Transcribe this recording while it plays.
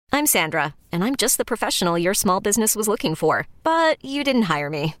I'm Sandra, and I'm just the professional your small business was looking for. But you didn't hire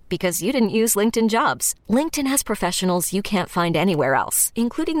me because you didn't use LinkedIn Jobs. LinkedIn has professionals you can't find anywhere else,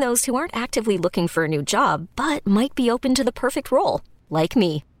 including those who aren't actively looking for a new job, but might be open to the perfect role, like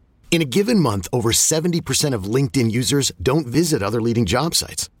me. In a given month, over 70% of LinkedIn users don't visit other leading job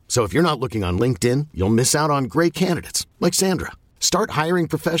sites. So if you're not looking on LinkedIn, you'll miss out on great candidates like Sandra. Start hiring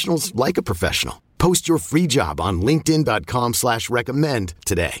professionals like a professional. Post your free job on linkedin.com/recommend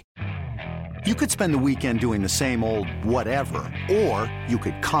today. You could spend the weekend doing the same old whatever, or you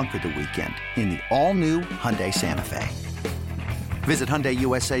could conquer the weekend in the all-new Hyundai Santa Fe. Visit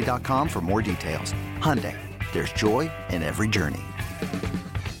HyundaiUSA.com for more details. Hyundai, there's joy in every journey.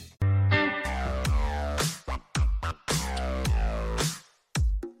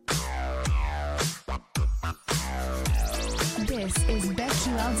 This is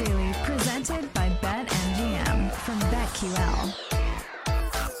BetQL Daily, presented by BetMGM from BetQL.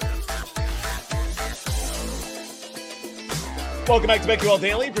 Welcome back to BetQL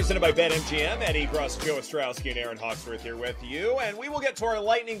Daily, presented by BetMGM. Eddie Gross, Joe Ostrowski, and Aaron Hawksworth here with you. And we will get to our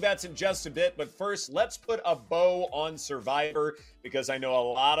lightning bets in just a bit. But first, let's put a bow on Survivor, because I know a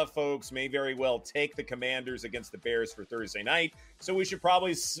lot of folks may very well take the Commanders against the Bears for Thursday night. So we should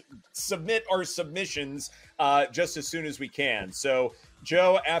probably submit our submissions just as soon as we can. So,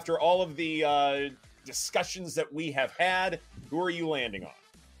 Joe, after all of the discussions that we have had, who are you landing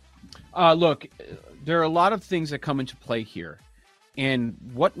on? Look, there are a lot of things that come into play here. And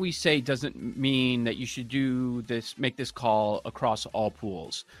what we say doesn't mean that you should do this, make this call across all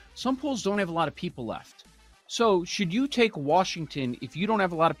pools. Some pools don't have a lot of people left. So should you take Washington if you don't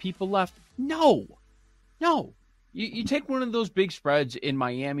have a lot of people left? No. You take one of those big spreads in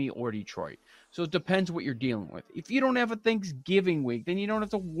Miami or Detroit. So it depends what you're dealing with. If you don't have a Thanksgiving week, then you don't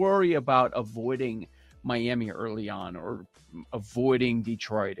have to worry about avoiding Miami early on or avoiding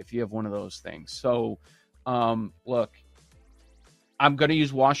Detroit if you have one of those things. So, look, I'm going to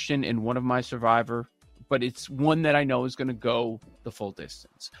use Washington in one of my Survivor, but it's one that I know is going to go the full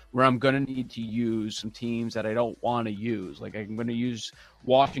distance, where I'm going to need to use some teams that I don't want to use. Like I'm going to use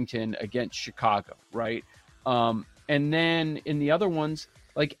Washington against Chicago, right? And then in the other ones,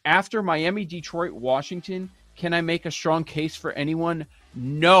 like after Miami, Detroit, Washington, can I make a strong case for anyone?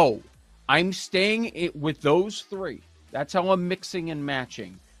 No. I'm staying with those three. That's how I'm mixing and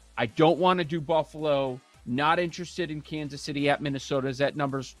matching. I don't want to do Buffalo. Not interested in Kansas City at Minnesota. That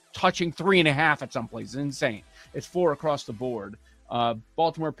number's touching 3.5 at some places. Insane. It's 4 across the board.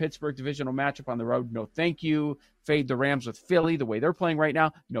 Baltimore, Pittsburgh divisional matchup on the road. No, thank you. Fade the Rams with Philly the way they're playing right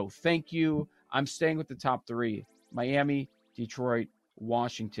now. No, thank you. I'm staying with the top 3. Miami, Detroit,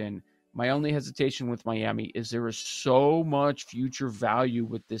 Washington. My only hesitation with Miami is there is so much future value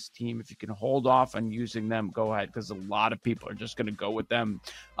with this team. If you can hold off on using them, go ahead, because a lot of people are just going to go with them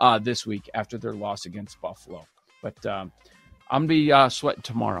this week after their loss against Buffalo. But I'm going to be sweating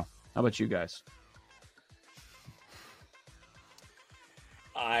tomorrow. How about you guys?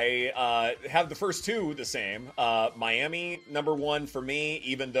 I have the first two the same. Miami, number one for me,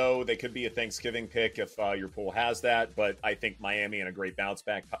 even though they could be a Thanksgiving pick if your pool has that. But I think Miami in a great bounce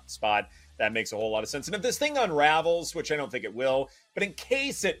back spot. That makes a whole lot of sense. And if this thing unravels, which I don't think it will, but in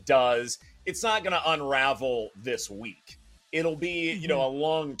case it does, it's not going to unravel this week. It'll be, a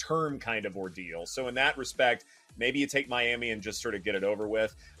long-term kind of ordeal. So in that respect, maybe you take Miami and just sort of get it over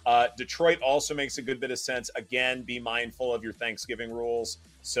with. Detroit also makes a good bit of sense. Again, be mindful of your Thanksgiving rules.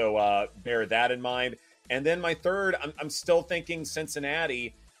 So bear that in mind. And then my third, I'm still thinking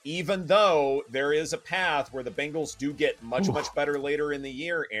Cincinnati, even though there is a path where the Bengals do get much better later in the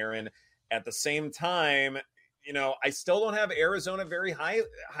year, Aaron. At the same time, I still don't have Arizona very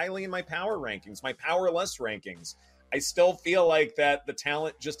highly in my power rankings, my powerless rankings. I still feel like that the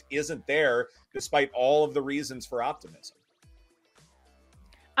talent just isn't there, despite all of the reasons for optimism.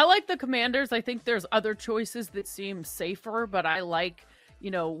 I like the Commanders. I think there's other choices that seem safer, but I like,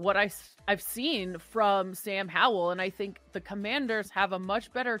 what I've seen from Sam Howell, and I think the Commanders have a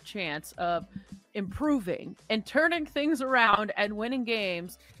much better chance of improving and turning things around and winning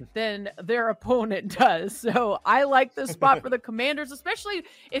games than their opponent does. So I like the spot for the Commanders, especially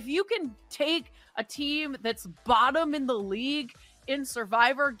if you can take a team that's bottom in the league in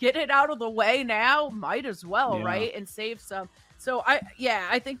Survivor, get it out of the way now, might as well, right? And save some. So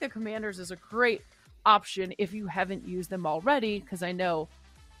I think the Commanders is a great option if you haven't used them already, because I know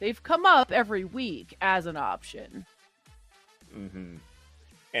they've come up every week as an option. Mm-hmm.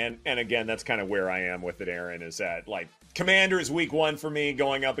 And again, that's kind of where I am with it, Aaron, is that like Commanders week 1 for me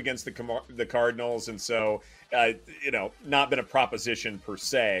going up against the Cardinals. And so, not been a proposition per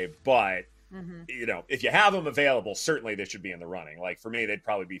se, but if you have them available, certainly they should be in the running. Like for me, they'd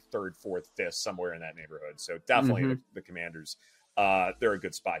probably be third, fourth, fifth, somewhere in that neighborhood. So definitely the Commanders, they're a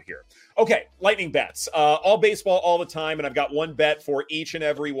good spot here. Okay, lightning bets. All baseball all the time, and I've got one bet for each and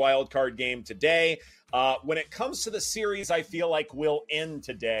every wild card game today. When it comes to the series I feel like will end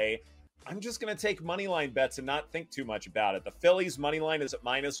today, I'm just going to take money line bets and not think too much about it. The Phillies money line is at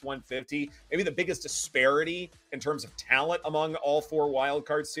minus 150, maybe the biggest disparity in terms of talent among all four wild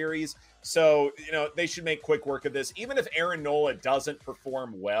card series. So, they should make quick work of this. Even if Aaron Nola doesn't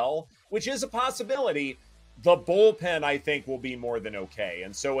perform well, which is a possibility, the bullpen, I think, will be more than okay.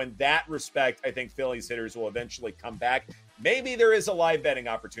 And so in that respect, I think Phillies hitters will eventually come back. Maybe there is a live betting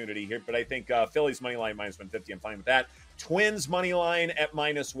opportunity here, but I think Phillies money line minus 150. I'm fine with that. Twins money line at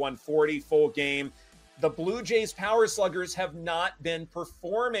minus 140, full game. The Blue Jays power sluggers have not been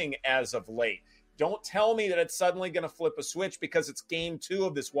performing as of late. Don't tell me that it's suddenly going to flip a switch because it's game 2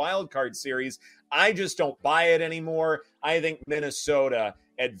 of this wild card series. I just don't buy it anymore. I think Minnesota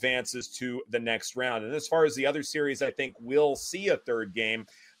advances to the next round. And as far as the other series, I think we'll see a third game.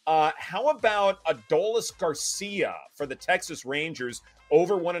 How about Adolis Garcia for the Texas Rangers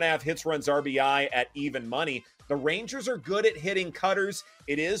over 1.5 hits, runs, RBI at even money? The Rangers are good at hitting cutters.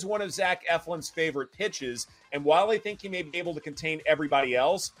 It is one of Zach Eflin's favorite pitches. And while I think he may be able to contain everybody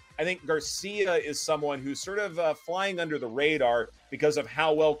else, I think Garcia is someone who's sort of flying under the radar because of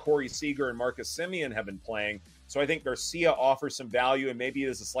how well Corey Seager and Marcus Semien have been playing. So I think Garcia offers some value, and maybe it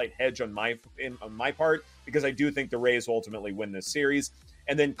is a slight hedge on my part because I do think the Rays will ultimately win this series.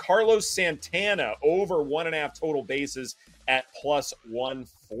 And then Carlos Santana over 1.5 total bases at plus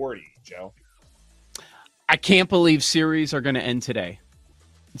 140, Joe. I can't believe series are going to end today.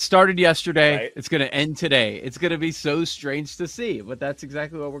 It started yesterday. Right. It's going to end today. It's going to be so strange to see, but that's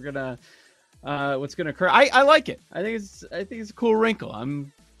exactly what we're going to what's going to occur. I like it. I think it's a cool wrinkle.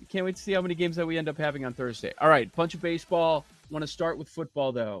 Can't wait to see how many games that we end up having on Thursday. All right, bunch of baseball. Want to start with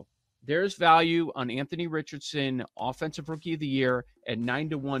football though. There's value on Anthony Richardson, Offensive Rookie of the Year, at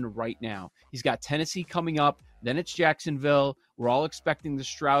 9-1 right now. He's got Tennessee coming up. Then it's Jacksonville. We're all expecting the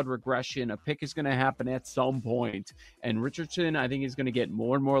Stroud regression. A pick is going to happen at some point. And Richardson, I think, is going to get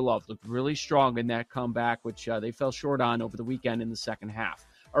more and more love. Looked really strong in that comeback, which they fell short on over the weekend in the second half.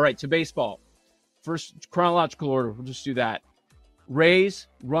 All right, to baseball. First, chronological order. We'll just do that. Rays,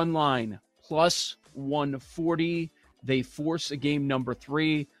 run line, plus 140. They force a game number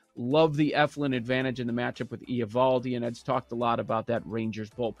 3. Love the Eflin advantage in the matchup with Eovaldi, and Ed's talked a lot about that Rangers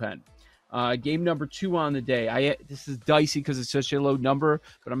bullpen. Game number 2 on the day. This is dicey because it's such a low number,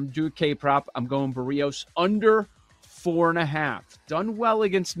 but I'm going to do a K-prop. I'm going Barrios under 4.5. Done well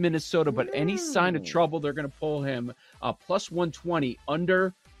against Minnesota, but any sign of trouble, they're going to pull him. Plus 120,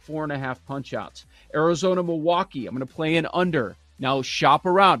 under 4.5 punch-outs. Arizona, Milwaukee, I'm going to play in under. Now shop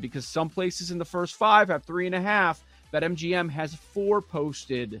around because some places in the first 5 have 3.5. BetMGM has 4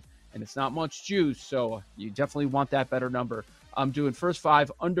 posted, and it's not much juice, so you definitely want that better number. I'm doing first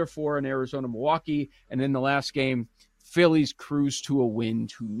 5, under 4 in Arizona, Milwaukee, and then the last game, Phillies cruise to a win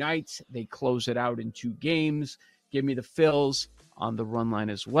tonight. They close it out in 2 games. Give me the Phils on the run line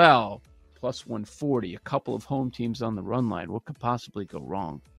as well. Plus 140, a couple of home teams on the run line. What could possibly go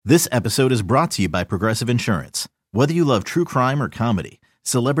wrong? This episode is brought to you by Progressive Insurance. Whether you love true crime or comedy,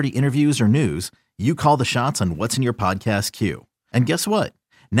 celebrity interviews or news, you call the shots on what's in your podcast queue. And guess what?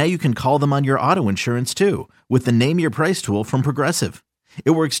 Now you can call them on your auto insurance too with the Name Your Price tool from Progressive.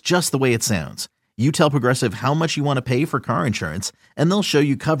 It works just the way it sounds. You tell Progressive how much you want to pay for car insurance, and they'll show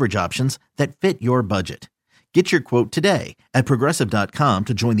you coverage options that fit your budget. Get your quote today at Progressive.com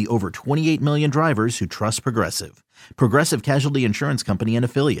to join the over 28 million drivers who trust Progressive. Progressive Casualty Insurance Company and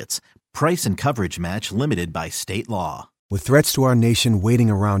Affiliates. Price and coverage match limited by state law. With threats to our nation waiting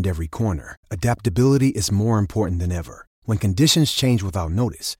around every corner, adaptability is more important than ever. When conditions change without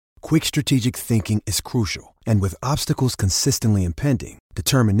notice, quick strategic thinking is crucial. And with obstacles consistently impending,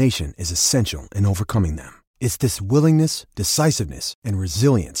 determination is essential in overcoming them. It's this willingness, decisiveness, and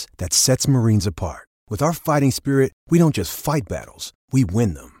resilience that sets Marines apart. With our fighting spirit, we don't just fight battles, we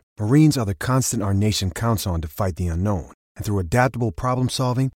win them. Marines are the constant our nation counts on to fight the unknown. And through adaptable problem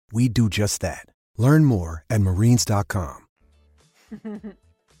solving, we do just that. Learn more at Marines.com.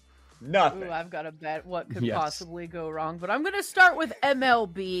 Nothing. Ooh, I've got to bet what could possibly go wrong. But I'm going to start with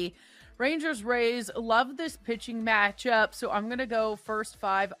MLB. Rangers Rays, love this pitching matchup. So I'm going to go first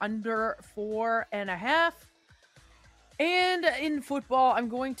 5, under 4.5. And in football, I'm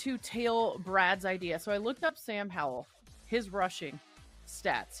going to tail Brad's idea. So I looked up Sam Howell, his rushing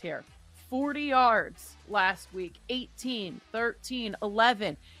stats here. 40 yards last week, 18, 13,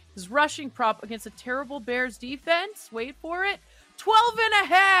 11. His rushing prop against a terrible Bears defense, wait for it,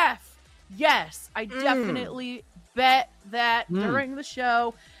 12.5. Yes, I definitely bet that during the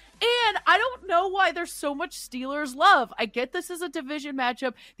show. And I don't know why there's so much Steelers love. I get this is a division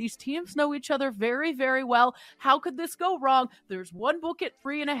matchup. These teams know each other very, very well. How could this go wrong? There's one book at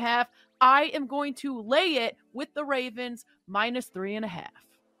 3.5. I am going to lay it with the Ravens -3.5.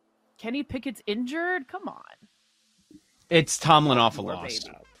 Kenny Pickett's injured? Come on. It's Tomlin off a loss.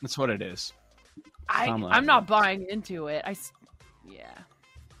 Baby. That's what it is. I'm not buying into it. Yeah.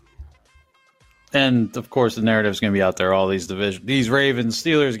 And of course, the narrative is going to be out there. All these Ravens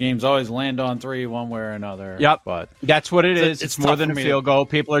Steelers games always land on 3 one way or another. Yep, but that's what it is. It's more than a field goal.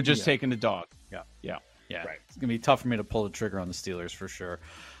 People are just taking the dog. Yeah. Right. It's going to be tough for me to pull the trigger on the Steelers for sure.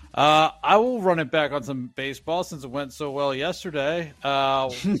 I will run it back on some baseball since it went so well yesterday.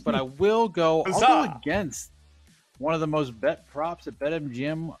 But I will go. I'll go against one of the most bet props at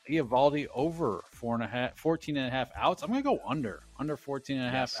BetMGM. Eovaldi over 14.5 outs. I'm going to go under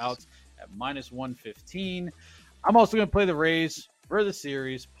 14.5 outs. At -115. I'm also going to play the Rays for the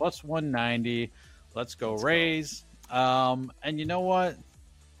series, +190. Let's go Rays. And you know what?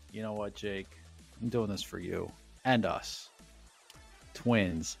 Jake? I'm doing this for you and us.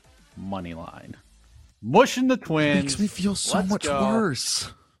 Twins money line. Mushing the Twins. It makes me feel so much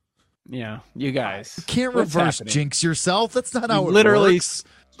worse. Yeah, you guys. You can't reverse jinx yourself. That's not how it literally works.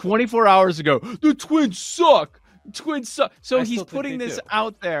 24 hours ago, the Twins suck. So he's putting this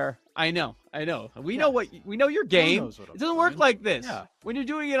out there. I know. We know your game. It doesn't work like this. Yeah. When you're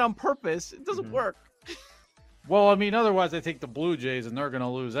doing it on purpose, it doesn't work. Well, I mean, otherwise I take the Blue Jays and they're going to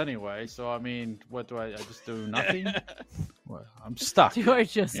lose anyway. So, I mean, what do I just do nothing? Well, I'm stuck. Do I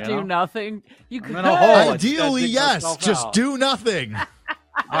just do nothing? You could. Ideally, yes. Just do nothing. All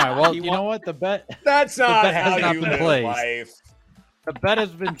right. Well, you know what? The bet. That's not how has not you been live placed. life. The bet has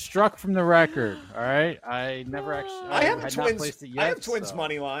been struck from the record. All right. I never actually. I have had Twins. Not placed it yet, I have Twins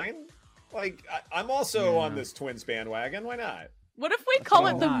money line. Like I'm also on this Twins bandwagon. Why not? What if we call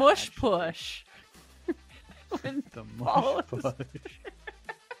it the mush push? The mush push.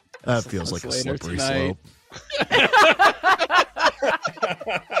 That feels like a slippery slope.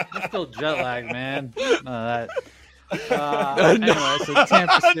 I'm still jet lagged, man. Anyway, so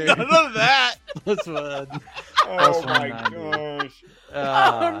Tampa State. None of that. Oh my gosh.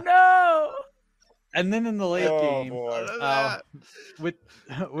 Oh no. And then in the late game,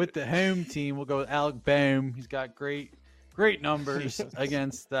 with the home team, we'll go with Alec Boehm. He's got great numbers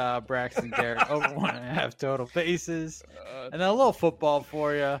against Braxton Garrett, over 1.5 total bases. And then a little football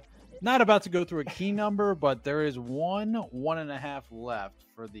for you. Not about to go through a key number, but there is 1.5 left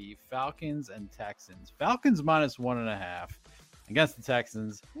for the Falcons and Texans. Falcons -1.5 against the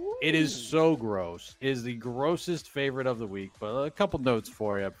Texans. Ooh. It is so gross. It is the grossest favorite of the week. But a couple notes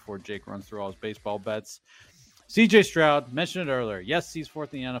for you before Jake runs through all his baseball bets. CJ Stroud, mentioned it earlier. Yes, he's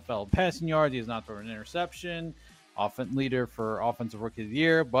 4th in the NFL in passing yards. He has not thrown an interception. Offensive leader for Offensive Rookie of the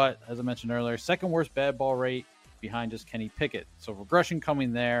Year. But as I mentioned earlier, 2nd worst bad ball rate behind just Kenny Pickett. So regression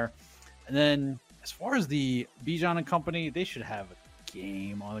coming there. And then as far as the Bijan and company, they should have a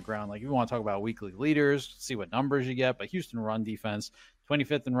game on the ground. Like, if you want to talk about weekly leaders, see what numbers you get. But Houston run defense,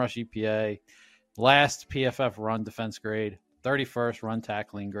 25th in rush EPA, last PFF run defense grade, 31st run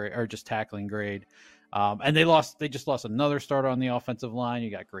tackling grade, or just tackling grade. And they just lost another starter on the offensive line.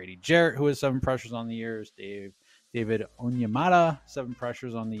 You got Grady Jarrett, who has 7 pressures on the year. David Onyemata, 7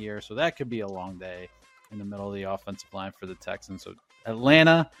 pressures on the year. So that could be a long day in the middle of the offensive line for the Texans. So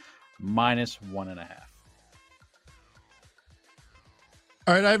Atlanta -1.5.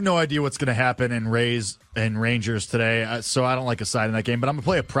 All right, I have no idea what's going to happen in Rays and Rangers today, so I don't like a side in that game, but I'm going to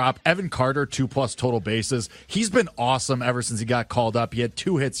play a prop. Evan Carter, 2+ total bases. He's been awesome ever since he got called up. He had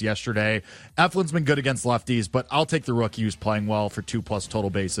 2 hits yesterday. Eflin's been good against lefties, but I'll take the rookie who's playing well for 2+ total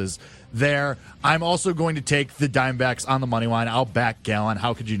bases there. I'm also going to take the Diamondbacks on the money line. I'll back Gallen.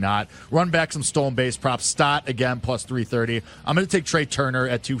 How could you not? Run back some stolen base props. Stott, again, +330. I'm going to take Trey Turner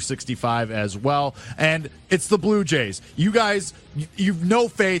at 265 as well. And it's the Blue Jays. You guys, you've no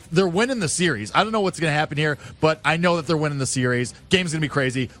faith. They're winning the series. I don't know what's going to happen here, but I know that they're winning the series. Game's going to be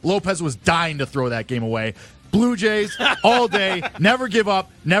crazy. Lopez was dying to throw that game away. Blue Jays all day. Never give up.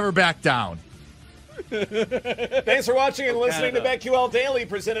 Never back down. Thanks for watching and listening to BetQL Daily,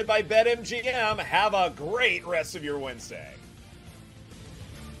 presented by BetMGM. Have a great rest of your Wednesday.